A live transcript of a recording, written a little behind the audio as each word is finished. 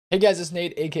Hey guys, it's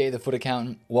Nate, aka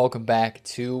TheFutAccountant. Welcome back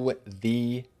to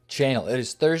the channel. It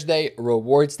is Thursday,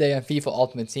 rewards day on FIFA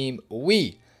Ultimate Team.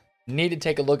 We need to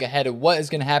take a look ahead at what is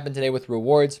going to happen today with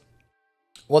rewards,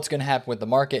 what's going to happen with the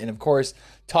market, and of course,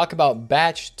 talk about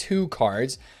batch 2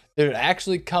 cards that are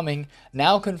actually coming,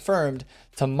 now confirmed,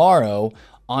 tomorrow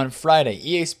on Friday.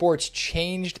 EA Sports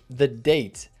changed the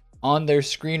date on their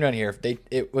screen right here.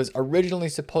 It was originally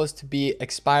supposed to be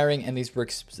expiring, and these were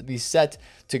set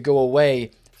to go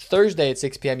away Thursday at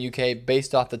 6 p.m. UK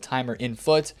based off the timer in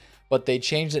foot, but they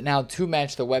changed it now to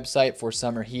match the website for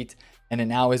summer heat, and it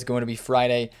now is going to be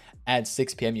Friday at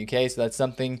 6 p.m. UK. So that's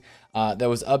something that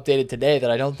was updated today that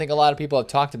I don't think a lot of people have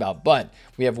talked about, but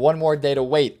we have one more day to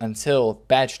wait until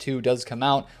batch 2 does come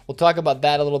out. We'll talk about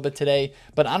that a little bit today,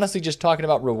 but honestly, just talking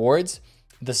about rewards,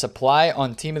 the supply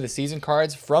on Team of the Season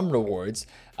cards from rewards,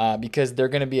 because they're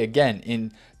going to be, again,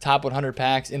 in top 100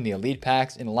 packs, in the elite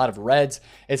packs, in a lot of reds.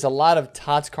 It's a lot of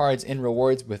TOTS cards in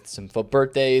rewards with some FUT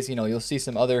birthdays. You know, you'll see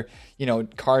some other,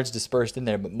 cards dispersed in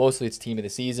there, but mostly it's Team of the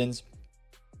Seasons.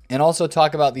 And also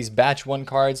talk about these batch 1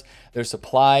 cards, their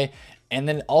supply, and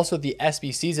then also the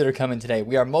SBCs that are coming today.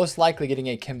 We are most likely getting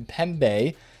a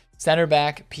Kimpembe center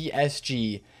back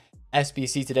PSG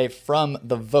SBC today from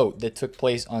the vote that took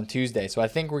place on Tuesday. So I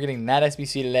think we're getting that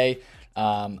SBC today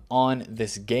on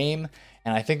this game,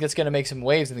 and I think that's going to make some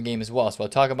waves in the game as well. So I'll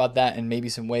talk about that and maybe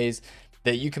some ways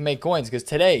that you can make coins, because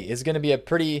today is going to be a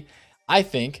pretty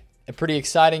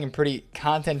exciting and pretty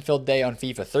content-filled day on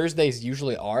FIFA. Thursdays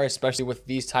usually are, especially with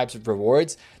these types of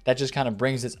rewards. That just kind of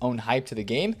brings its own hype to the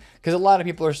game, because a lot of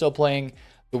people are still playing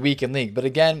the weekend league. But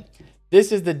again,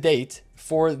 this is the date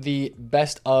for the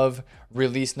best of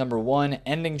release number 1,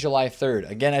 ending July 3rd.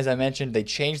 Again, as I mentioned, they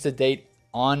changed the date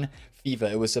on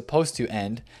FIFA. It was supposed to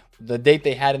end. The date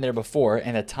they had in there before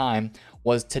and the time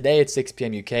was today at 6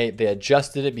 p.m. UK. They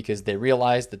adjusted it because they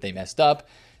realized that they messed up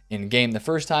in game the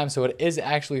first time. So it is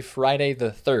actually Friday the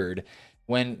 3rd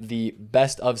when the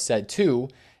best of said 2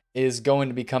 is going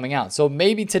to be coming out. So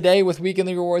maybe today with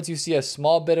weekly rewards, you see a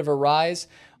small bit of a rise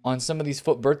on some of these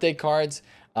FUT birthday cards,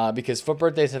 because FUT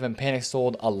birthdays have been panic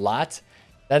sold a lot.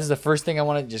 That is the first thing I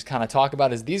want to just kind of talk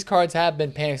about, is these cards have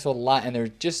been panic sold a lot, and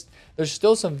there's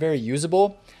still some very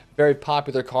usable, very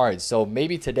popular cards. So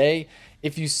maybe today,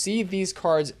 if you see these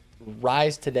cards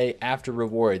rise today after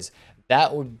rewards,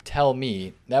 that would tell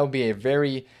me, that would be a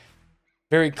very,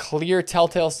 very clear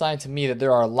telltale sign to me that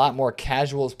there are a lot more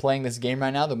casuals playing this game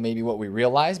right now than maybe what we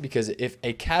realize. Because if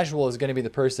a casual is going to be the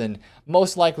person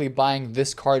most likely buying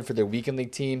this card for their weekend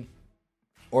league team,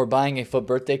 or buying a FUT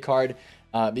birthday card,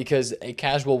 because a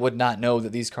casual would not know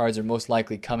that these cards are most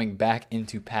likely coming back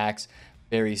into packs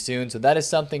very soon. So that is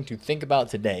something to think about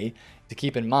today, to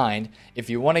keep in mind. If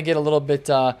you want to get a little bit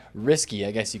risky,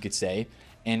 I guess you could say,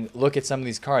 and look at some of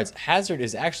these cards, Hazard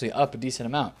is actually up a decent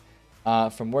amount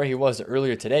from where he was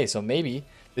earlier today. So maybe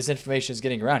this information is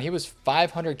getting around. He was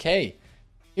 500K.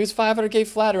 He was 500K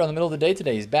flat around the middle of the day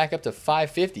today. He's back up to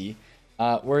 550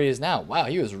 where he is now. Wow,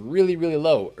 he was really, really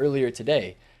low earlier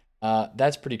today.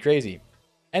 That's pretty crazy.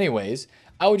 Anyways,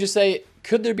 I would just say,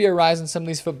 could there be a rise in some of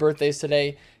these FUT birthdays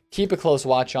today? Keep a close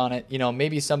watch on it.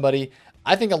 Maybe somebody,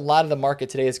 I think a lot of the market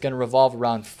today is going to revolve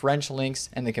around French links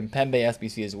and the Kimpembe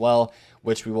SBC as well,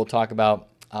 which we will talk about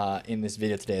in this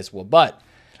video today as well. But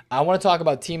I want to talk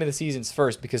about Team of the Seasons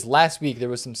first, because last week there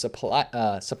was some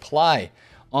supply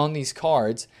on these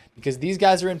cards, because these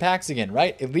guys are in packs again,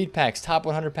 right? Elite packs, top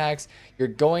 100 packs. You're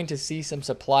going to see some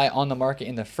supply on the market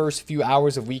in the first few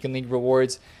hours of weekend league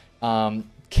rewards.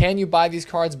 Can you buy these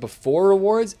cards before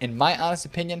rewards? In my honest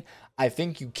opinion, I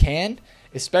think you can,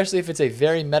 especially if it's a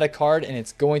very meta card and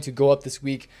it's going to go up this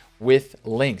week with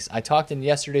links. I talked in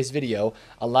yesterday's video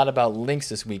a lot about links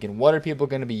this week and what are people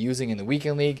going to be using in the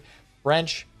weekend league.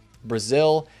 French,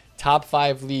 Brazil, top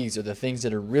 5 leagues are the things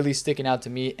that are really sticking out to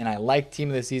me, and I like Team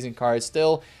of the Season cards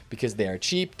still because they are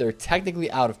cheap. They're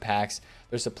technically out of packs.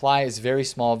 Their supply is very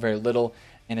small, very little,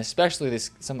 and especially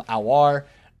some Awar,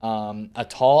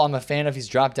 Atal, I'm a fan of. He's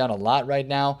dropped down a lot right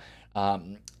now.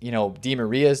 Di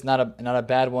Maria's not a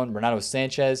bad one. Renato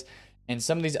Sanchez, and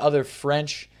some of these other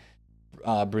French,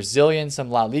 Brazilian,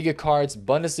 some La Liga cards,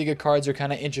 Bundesliga cards are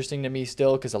kind of interesting to me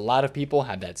still, because a lot of people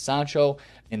have that Sancho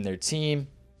in their team.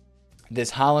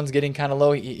 This Haaland's getting kind of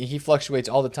low. He fluctuates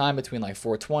all the time between like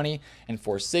 420 and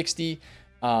 460.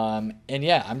 And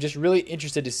yeah, I'm just really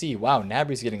interested to see. Wow,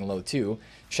 Gnabry's getting low too.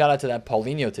 Shout out to that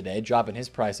Paulinho today, dropping his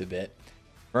price a bit.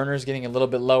 Werner's getting a little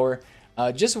bit lower.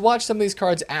 Just watch some of these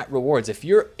cards at rewards. If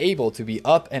you're able to be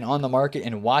up and on the market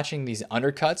and watching these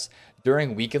undercuts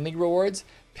during weekend league rewards,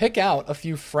 pick out a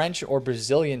few French or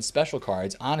Brazilian special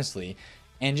cards, honestly,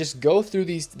 and just go through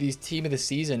these Team of the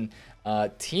Season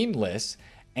team lists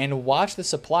and watch the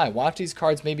supply. Watch these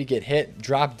cards maybe get hit,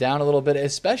 drop down a little bit,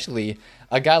 especially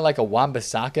a guy like a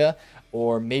Wan-Bissaka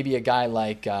or maybe a guy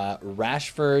like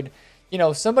Rashford. You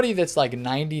know, somebody that's like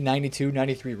 90, 92,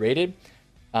 93 rated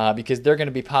because they're going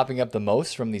to be popping up the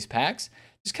most from these packs.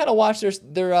 Just kind of watch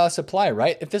their supply,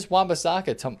 right? If this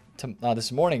Wan-Bissaka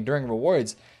this morning during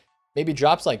rewards maybe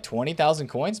drops like 20,000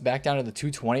 coins back down to the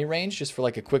 220 range just for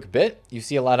like a quick bit, you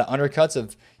see a lot of undercuts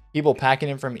of people packing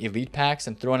in from elite packs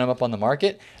and throwing them up on the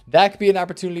market. That could be an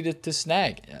opportunity to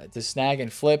snag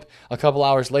and flip a couple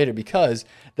hours later, because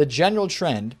the general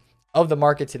trend of the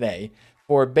market today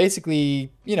for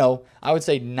basically, you know, I would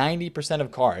say 90%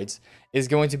 of cards is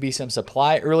going to be some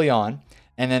supply early on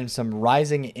and then some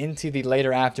rising into the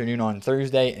later afternoon on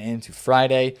Thursday and into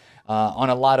Friday on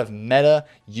a lot of meta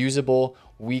usable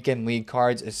weekend league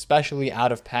cards, especially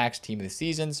out of packs, team of the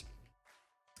seasons,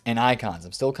 and icons.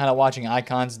 I'm still kind of watching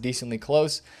icons decently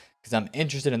close because I'm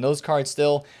interested in those cards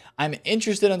still. I'm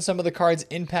interested in some of the cards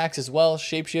in packs as well.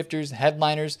 Shapeshifters,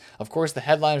 headliners. Of course, the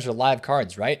headliners are live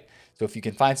cards, right? So if you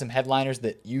can find some headliners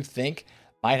that you think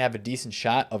might have a decent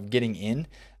shot of getting in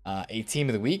a team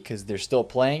of the week because they're still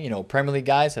playing, you know, Premier League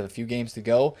guys have a few games to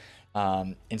go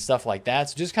and stuff like that.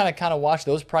 So just kind of watch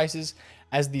those prices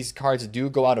as these cards do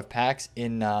go out of packs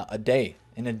in a day.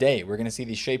 We're going to see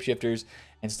these shapeshifters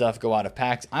and stuff go out of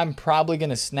packs. I'm probably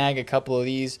going to snag a couple of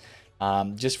these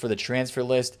just for the transfer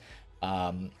list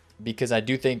because I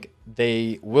do think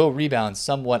they will rebound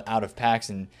somewhat out of packs,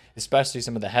 and especially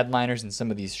some of the headliners and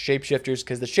some of these shapeshifters,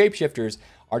 because the shapeshifters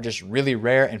are just really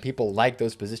rare and people like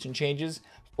those position changes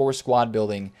for squad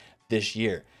building this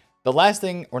year. The last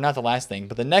thing, or not the last thing,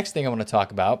 but the next thing I want to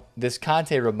talk about, this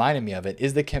Conte reminded me of it,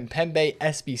 is the Kimpembe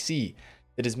SBC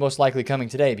that is most likely coming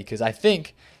today, because I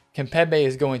think Kimpembe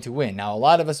is going to win. Now, a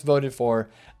lot of us voted for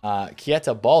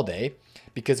Keita Balde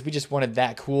because we just wanted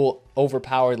that cool,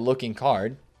 overpowered looking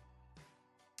card.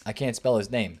 I can't spell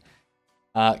his name.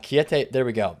 Kiete, there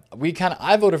we go.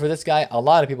 I voted for this guy. A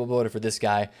lot of people voted for this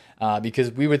guy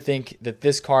because we would think that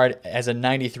this card as a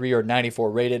 93 or 94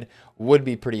 rated would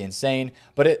be pretty insane.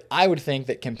 But I would think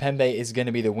that Kimpembe is going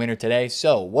to be the winner today.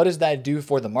 So what does that do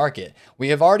for the market? We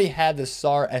have already had the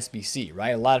SAR SBC,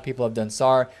 right? A lot of people have done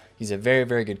SAR. He's a very,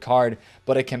 very good card.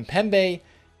 But a Kimpembe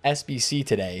SBC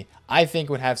today, I think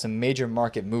would have some major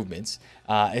market movements,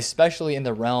 especially in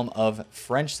the realm of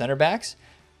French center backs.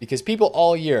 Because people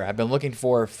all year have been looking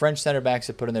for French center backs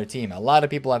to put in their team. A lot of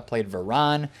people have played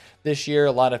Varane this year.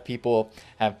 A lot of people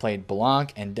have played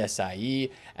Blanc and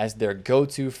Desailly as their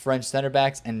go-to French center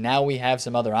backs. And now we have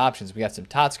some other options. We got some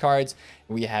TOTS cards.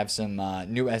 We have some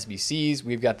new SBCs.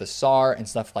 We've got the SAR and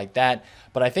stuff like that.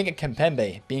 But I think a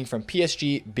Kimpembe, being from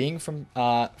PSG, being from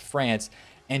France,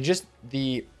 and just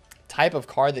the type of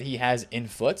card that he has in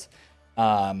foot,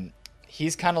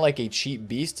 he's kind of like a cheap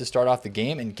beast to start off the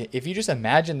game. And if you just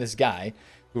imagine this guy,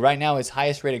 who right now his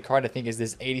highest rated card, I think, is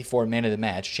this 84 man of the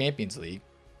match Champions League.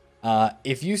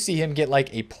 If you see him get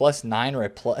like a +9 or a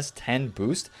 +10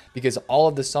 boost, because all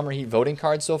of the Summer Heat voting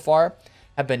cards so far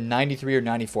have been 93 or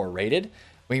 94 rated.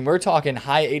 I mean, we're talking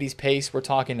high 80s pace. We're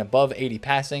talking above 80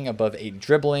 passing, above 80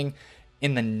 dribbling,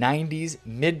 in the 90s,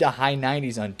 mid to high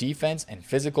 90s on defense and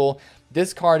physical.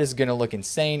 This card is going to look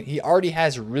insane. He already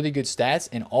has really good stats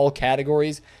in all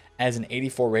categories as an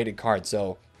 84 rated card.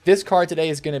 So this card today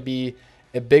is going to be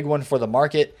a big one for the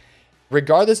market.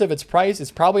 Regardless of its price,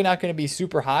 it's probably not going to be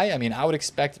super high. I mean, I would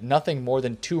expect nothing more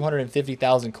than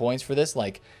 250,000 coins for this,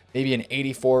 like maybe an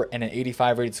 84 and an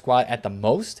 85 rated squad at the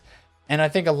most. And I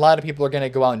think a lot of people are going to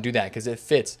go out and do that because it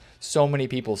fits so many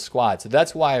people's squad. So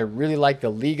that's why I really like the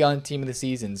Ligue 1 Team of the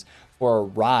Seasons for a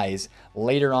rise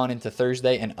later on into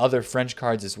Thursday, and other French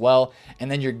cards as well.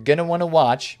 And then you're going to want to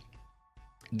watch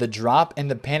the drop and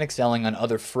the panic selling on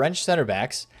other French center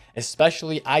backs,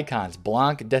 especially icons,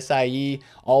 Blanc, Desailly,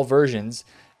 all versions,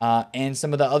 and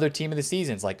some of the other Team of the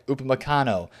Seasons like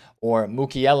Upamecano or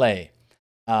Mukiele,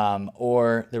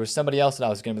 or there was somebody else that I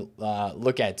was going to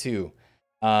look at too.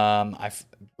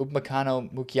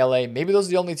 Upamecano, Mukiele, maybe those are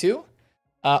the only two.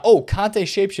 Conte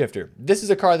Shapeshifter. This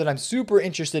is a card that I'm super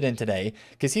interested in today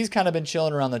because he's kind of been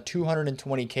chilling around the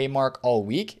 220k mark all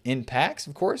week in packs,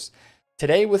 of course.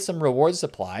 Today with some reward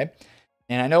supply,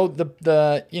 and I know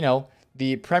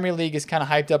the Premier League is kind of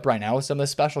hyped up right now with some of the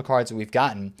special cards that we've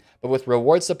gotten, but with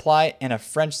reward supply and a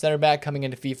French center back coming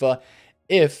into FIFA,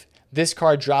 if this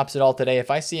card drops it all today, if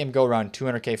I see him go around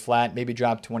 200k flat, maybe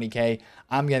drop 20k,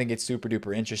 I'm going to get super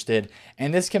duper interested.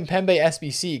 And this Kimpembe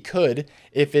SBC could,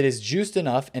 if it is juiced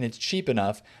enough and it's cheap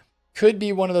enough, could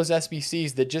be one of those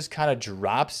SBCs that just kind of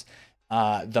drops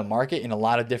the market in a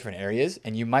lot of different areas.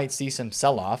 And you might see some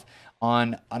sell-off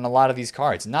on a lot of these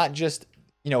cards. Not just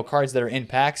cards that are in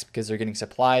packs because they're getting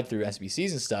supplied through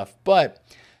SBCs and stuff. But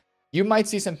you might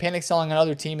see some panic selling on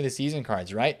other team of the season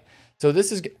cards, right? So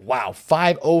this is, wow,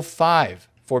 505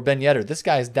 for Ben Yedder. This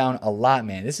guy is down a lot,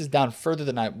 man. This is down further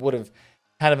than I would have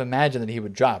kind of imagined that he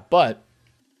would drop. But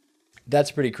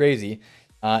that's pretty crazy.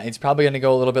 It's probably going to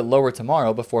go a little bit lower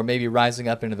tomorrow before maybe rising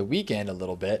up into the weekend a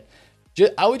little bit.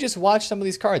 I would just watch some of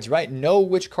these cards, right? Know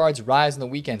which cards rise in the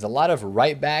weekends. A lot of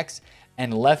right backs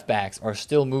and left backs are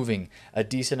still moving a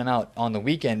decent amount on the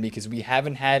weekend because we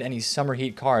haven't had any summer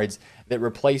heat cards that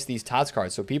replace these TOTS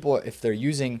cards. So people, if they're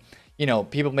using,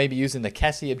 people may be using the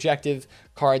Kessie objective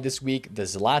card this week, the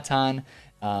Zlatan,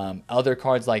 other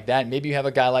cards like that. Maybe you have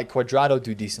a guy like Cuadrado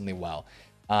do decently well.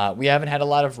 We haven't had a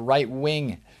lot of right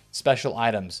wing special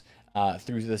items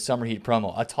through the summer heat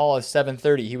promo. Atal is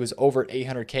 730. He was over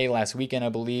 800K last weekend, I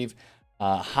believe.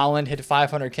 Holland hit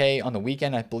 500K on the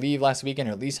weekend, I believe, last weekend,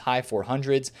 or at least high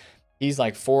 400s. He's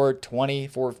like 420,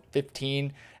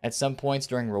 415 at some points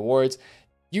during rewards.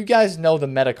 You guys know the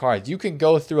meta cards. You can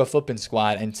go through a Footbin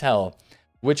squad and tell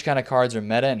which kind of cards are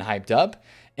meta and hyped up,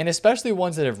 and especially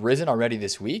ones that have risen already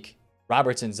this week.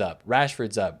 Robertson's up,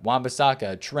 Rashford's up,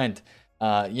 Wan-Bissaka, Trent,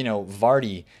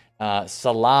 Vardy.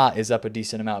 Salah is up a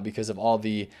decent amount because of all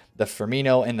the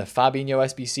Firmino and the Fabinho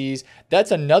SBCs.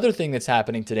 That's another thing that's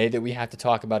happening today that we have to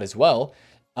talk about as well.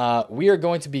 We are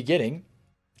going to be getting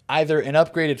either an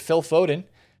upgraded Phil Foden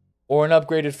or an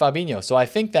upgraded Fabinho. So I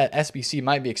think that SBC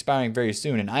might be expiring very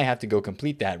soon, and I have to go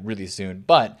complete that really soon.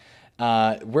 But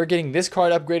we're getting this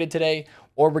card upgraded today,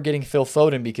 or we're getting Phil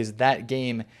Foden because that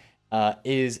game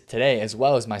is today, as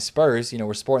well as my Spurs.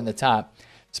 We're sporting the top.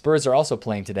 Spurs are also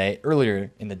playing today, earlier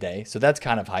in the day, so that's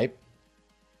kind of hype.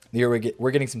 Here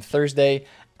we're getting some Thursday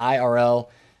IRL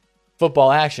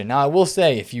football action. Now, I will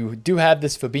say, if you do have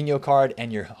this Fabinho card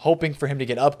and you're hoping for him to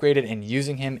get upgraded and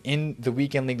using him in the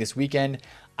weekend league this weekend,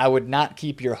 I would not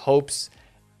keep your hopes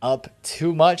up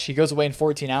too much. He goes away in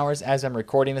 14 hours as I'm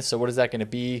recording this, so what is that going to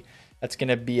be? That's going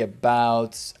to be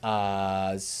about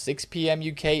 6 p.m.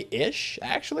 UK-ish,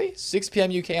 actually. 6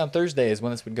 p.m. UK on Thursday is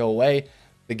when this would go away.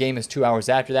 The game is 2 hours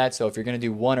after that, so if you're going to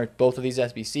do one or both of these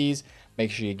SBCs,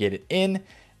 make sure you get it in.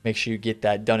 Make sure you get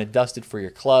that done and dusted for your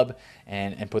club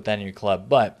and put that in your club.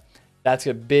 But that's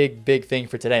a big, big thing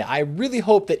for today. I really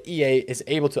hope that EA is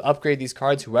able to upgrade these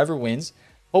cards, whoever wins.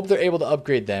 Hope they're able to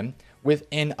upgrade them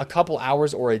within a couple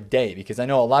hours or a day, because I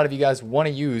know a lot of you guys want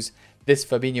to use this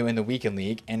Fabinho in the Weekend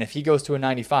League, and if he goes to a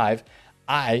 95,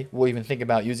 I will even think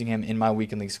about using him in my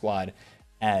Weekend League squad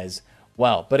as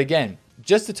well. But again,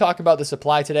 just to talk about the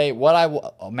supply today, what I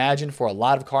will imagine for a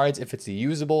lot of cards, if it's a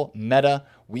usable meta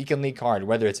Weekend League card,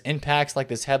 whether it's in packs like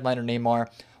this headliner Neymar,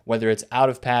 whether it's out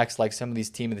of packs like some of these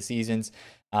team of the seasons,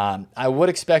 I would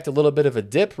expect a little bit of a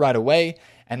dip right away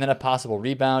and then a possible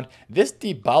rebound. This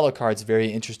Dybala card is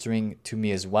very interesting to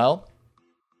me as well,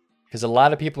 because a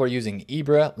lot of people are using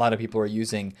Ibra, a lot of people are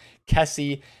using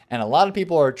Kessie, and a lot of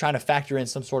people are trying to factor in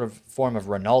some sort of form of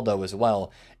Ronaldo as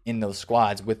well in those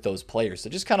squads with those players. So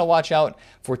just kind of watch out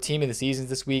for team of the seasons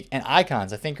this week. And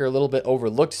icons, I think, are a little bit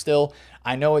overlooked still.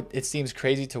 I know it seems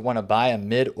crazy to want to buy a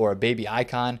mid or a baby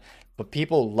icon, but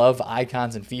people love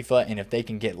icons in FIFA, and if they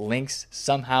can get links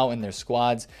somehow in their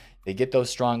squads, they get those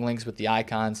strong links with the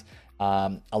icons.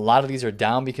 A lot of these are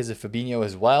down because of Fabinho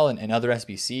as well and other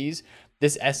SBCs.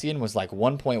 This Essien was like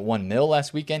 1.1 mil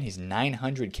last weekend. He's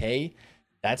 900K.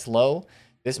 That's low.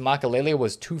 This Makalele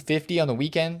was 250 on the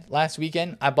weekend last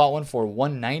weekend. I bought one for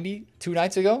 190 2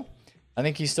 nights ago. I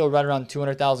think he's still right around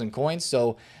 200,000 coins.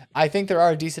 So I think there are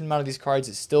a decent amount of these cards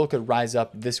that still could rise up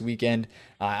this weekend.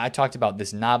 I talked about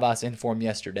this Navas inform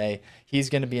yesterday. He's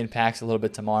going to be in packs a little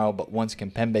bit tomorrow, but once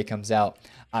Kimpembe comes out,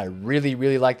 I really,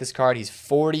 really like this card. He's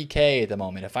 40K at the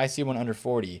moment. If I see one under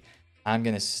 40, I'm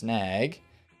going to snag.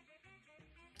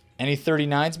 Any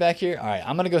 39s back here? All right,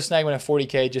 I'm going to go snag one at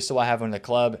 40K just so I have one in the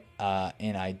club.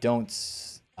 And I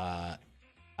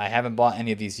haven't bought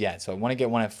any of these yet. So I want to get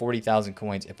one at 40,000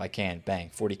 coins if I can. Bang,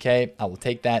 40K. I will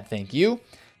take that. Thank you.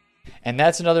 And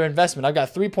that's another investment. I've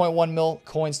got 3.1 mil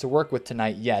coins to work with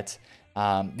tonight yet.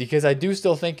 Because I do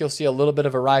still think you'll see a little bit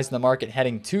of a rise in the market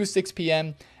heading to 6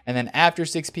 p.m. And then after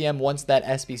 6 p.m., once that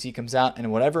SBC comes out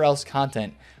and whatever else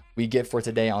content we get for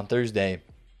today on Thursday,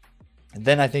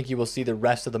 then I think you will see the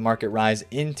rest of the market rise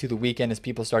into the weekend as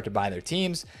people start to buy their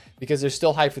teams, because there's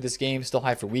still hype for this game, still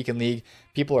hype for Weekend League.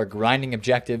 People are grinding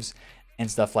objectives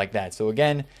and stuff like that. So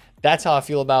again, that's how I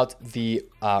feel about the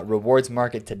rewards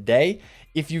market today.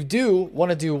 If you do want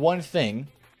to do one thing,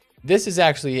 this is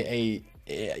actually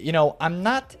I'm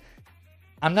not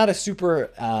a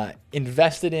super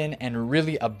invested in and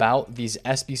really about these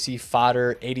SBC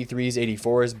fodder 83s,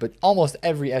 84s, but almost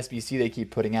every SBC they keep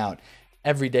putting out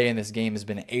every day in this game has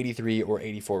been 83 or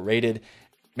 84 rated,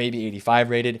 maybe 85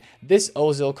 rated. This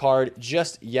Ozil card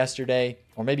just yesterday,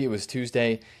 or maybe it was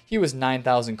Tuesday, he was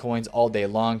 9,000 coins all day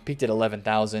long, peaked at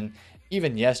 11,000.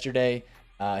 Even yesterday,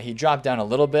 he dropped down a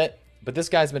little bit, but this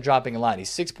guy's been dropping a lot. He's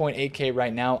 6.8K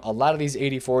right now. A lot of these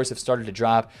 84s have started to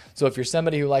drop. So if you're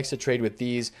somebody who likes to trade with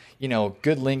these, you know,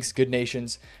 good links, good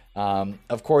nations.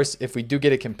 Of course, if we do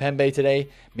get a Kimpembe today,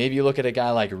 maybe you look at a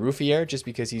guy like Ruffier, just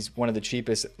because he's one of the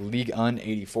cheapest Ligue 1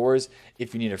 84s.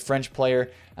 If you need a French player,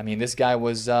 I mean, this guy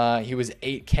was, he was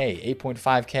 8K,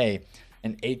 8.5K,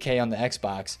 and 8K on the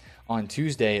Xbox on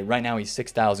Tuesday. Right now, he's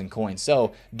 6,000 coins.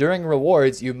 So during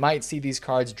rewards, you might see these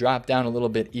cards drop down a little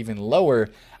bit even lower.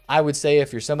 I would say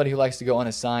if you're somebody who likes to go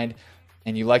unassigned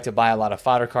and you like to buy a lot of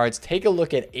fodder cards, take a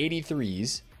look at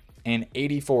 83s and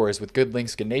 84s with good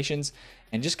links, good nations,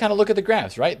 and just kind of look at the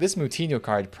graphs, right? This Moutinho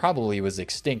card probably was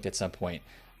extinct at some point.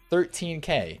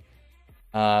 13K.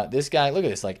 This guy, look at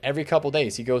this, like every couple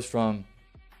days he goes down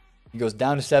to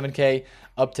 7K,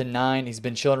 up to 9. He's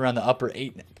been chilling around the upper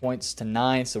 8 points to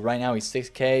 9. So right now he's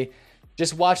 6K.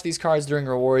 Just watch these cards during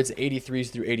rewards, 83s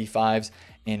through 85s,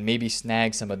 and maybe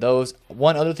snag some of those.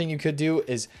 One other thing you could do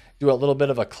is do a little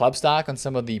bit of a club stock on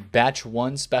some of the batch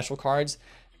 1 special cards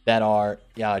that are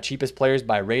cheapest players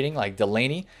by rating, like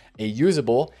Delaney, a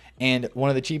usable, and one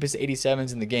of the cheapest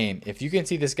 87s in the game. If you can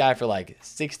see this guy for like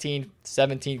 16,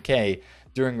 17K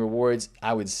during rewards,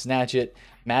 I would snatch it.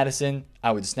 Madison,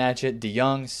 I would snatch it. De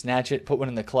Jong, snatch it, put one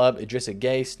in the club. Idrissa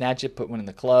Gueye, snatch it, put one in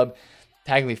the club.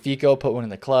 Tagliafico, put one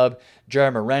in the club.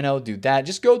 Jared Moreno, do that.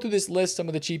 Just go through this list, some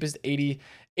of the cheapest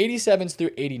 87s through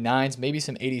 89s, maybe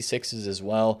some 86s as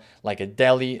well, like a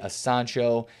Deli, a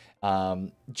Sancho.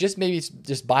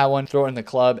 Just buy one, throw it in the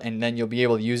club, and then you'll be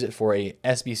able to use it for a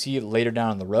SBC later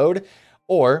down the road.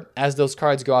 Or as those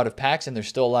cards go out of packs and there's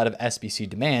still a lot of SBC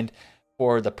demand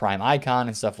for the prime icon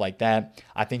and stuff like that,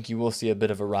 I think you will see a bit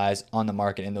of a rise on the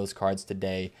market in those cards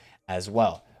today as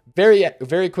well.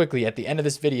 Very quickly at the end of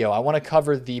this video, I want to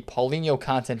cover the Paulinho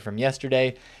content from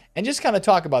yesterday and just kind of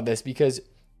talk about this because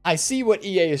I see what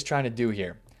EA is trying to do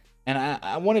here. And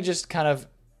I want to just kind of,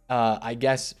 I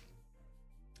guess,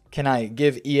 can I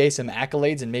give EA some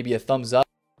accolades and maybe a thumbs up?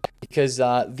 Because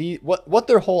what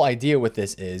their whole idea with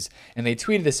this is, and they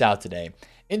tweeted this out today,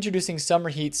 introducing Summer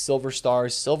Heat Silver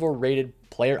Stars, silver rated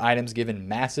player items given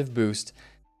massive boost.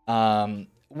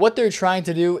 What they're trying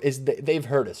to do is they've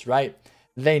heard us, right?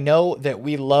 They know that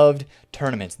we loved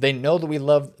tournaments. They know that we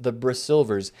loved the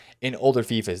Brasilvers in older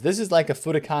FIFAs. This is like a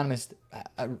Foot Economist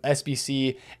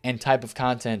SBC and type of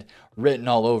content written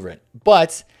all over it.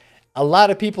 But a lot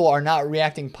of people are not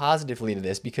reacting positively to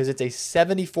this because it's a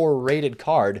 74 rated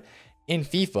card in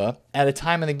FIFA at a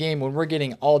time in the game when we're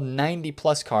getting all 90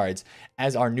 plus cards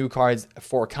as our new cards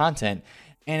for content.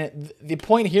 And the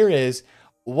point here is,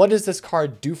 what does this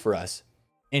card do for us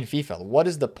in FIFA? What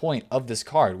is the point of this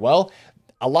card? Well,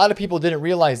 a lot of people didn't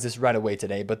realize this right away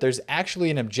today, but there's actually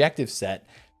an objective set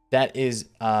that is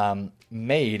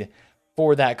made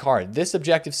for that card. This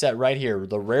objective set right here,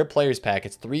 the Rare Players Pack,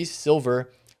 it's 3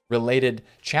 silver related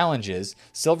challenges.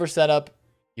 Silver setup,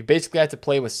 you basically have to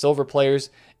play with silver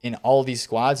players in all these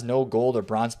squads, no gold or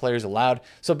bronze players allowed.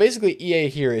 So basically EA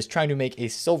here is trying to make a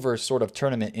silver sort of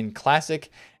tournament in classic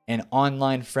and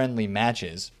online friendly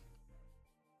matches.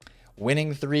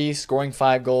 Winning 3, scoring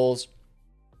 5 goals,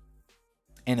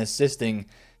 and assisting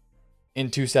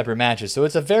in 2 separate matches. So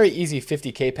it's a very easy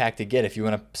 50K pack to get if you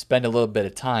want to spend a little bit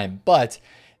of time. But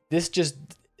this just,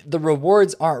 the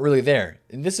rewards aren't really there.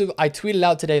 And this is, I tweeted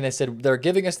out today and I said they're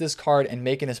giving us this card and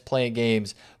making us play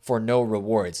games for no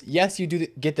rewards. Yes, you do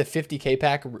get the 50K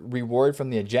pack reward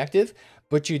from the objective,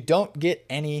 but you don't get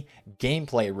any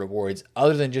gameplay rewards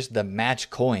other than just the match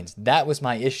coins. That was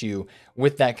my issue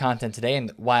with that content today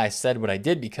and why I said what I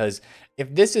did, because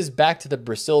if this is back to the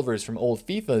Brasilvers from old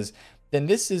FIFAs, then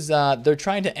this is, they're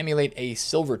trying to emulate a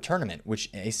silver tournament, which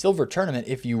a silver tournament,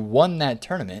 if you won that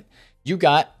tournament, you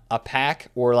got a pack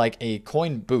or like a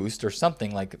coin boost or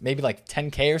something, like maybe like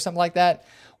 10K or something like that.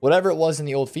 Whatever it was in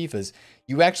the old FIFAs,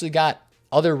 you actually got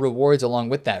other rewards along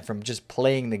with that from just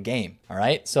playing the game. All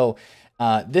right. So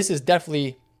this is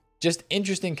definitely just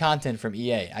interesting content from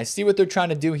EA. I see what they're trying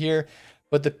to do here,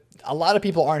 but a lot of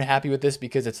people aren't happy with this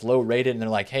because it's low rated and they're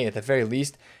like, hey, at the very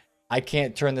least, I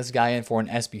can't turn this guy in for an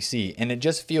SBC. And it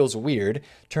just feels weird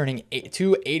turning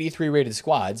 2 83 rated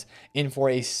squads in for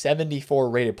a 74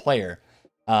 rated player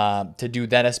to do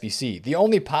that SBC. The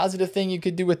only positive thing you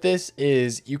could do with this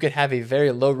is you could have a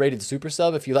very low rated super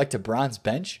sub if you like to bronze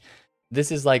bench.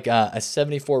 This is like a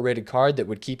 74 rated card that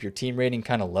would keep your team rating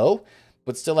kind of low,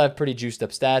 but still have pretty juiced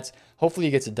up stats. Hopefully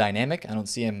he gets a dynamic. I don't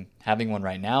see him having one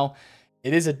right now.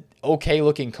 It is a okay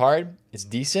looking card. It's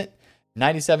decent.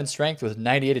 97 strength with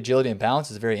 98 agility and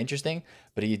balance is very interesting,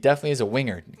 but he definitely is a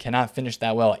winger. Cannot finish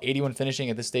that well. 81 finishing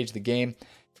at this stage of the game.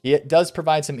 He does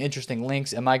provide some interesting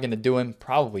links. Am I going to do him?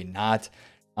 Probably not,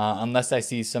 unless I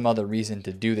see some other reason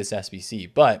to do this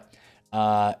SBC. But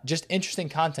just interesting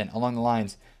content along the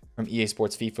lines from EA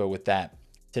Sports FIFA with that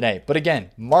today. But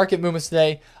again, market movements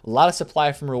today, a lot of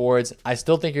supply from rewards. I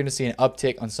still think you're going to see an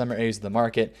uptick on some areas of the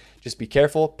market. Just be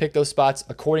careful, pick those spots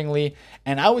accordingly.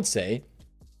 And I would say,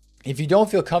 if you don't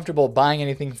feel comfortable buying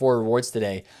anything for rewards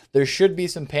today, there should be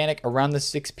some panic around the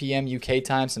 6 p.m. UK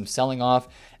time, some selling off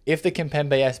if the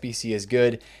Kimpembe SBC is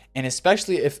good, and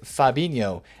especially if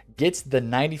Fabinho gets the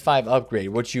 95 upgrade,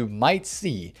 which you might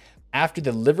see after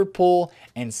the Liverpool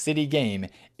and City game,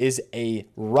 is a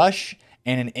rush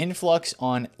and an influx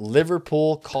on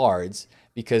Liverpool cards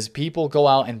because people go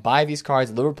out and buy these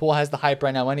cards. Liverpool has the hype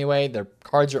right now anyway. Their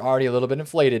cards are already a little bit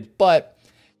inflated, but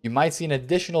you might see an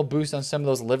additional boost on some of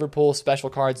those Liverpool special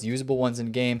cards, usable ones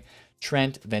in game.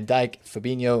 Trent, Van Dijk,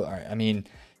 Fabinho,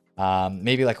 or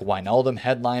maybe like Wijnaldum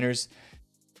headliners.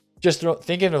 Just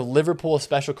thinking of Liverpool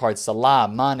special cards, Salah,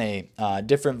 Mane,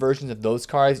 different versions of those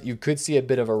cards. You could see a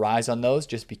bit of a rise on those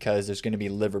just because there's going to be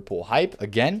Liverpool hype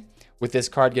again with this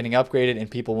card getting upgraded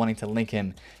and people wanting to link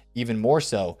him even more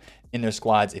so in their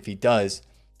squads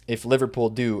if Liverpool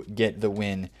do get the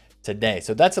win today.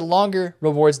 So that's a longer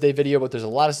rewards day video, but there's a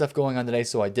lot of stuff going on today,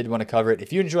 so I did want to cover it.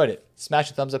 If you enjoyed it,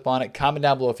 smash a thumbs up on it, comment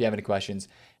down below if you have any questions,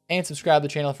 and subscribe to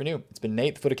the channel if you're new. It's been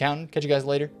Nate, the Foot Accountant. Catch you guys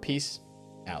later. Peace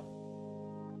out.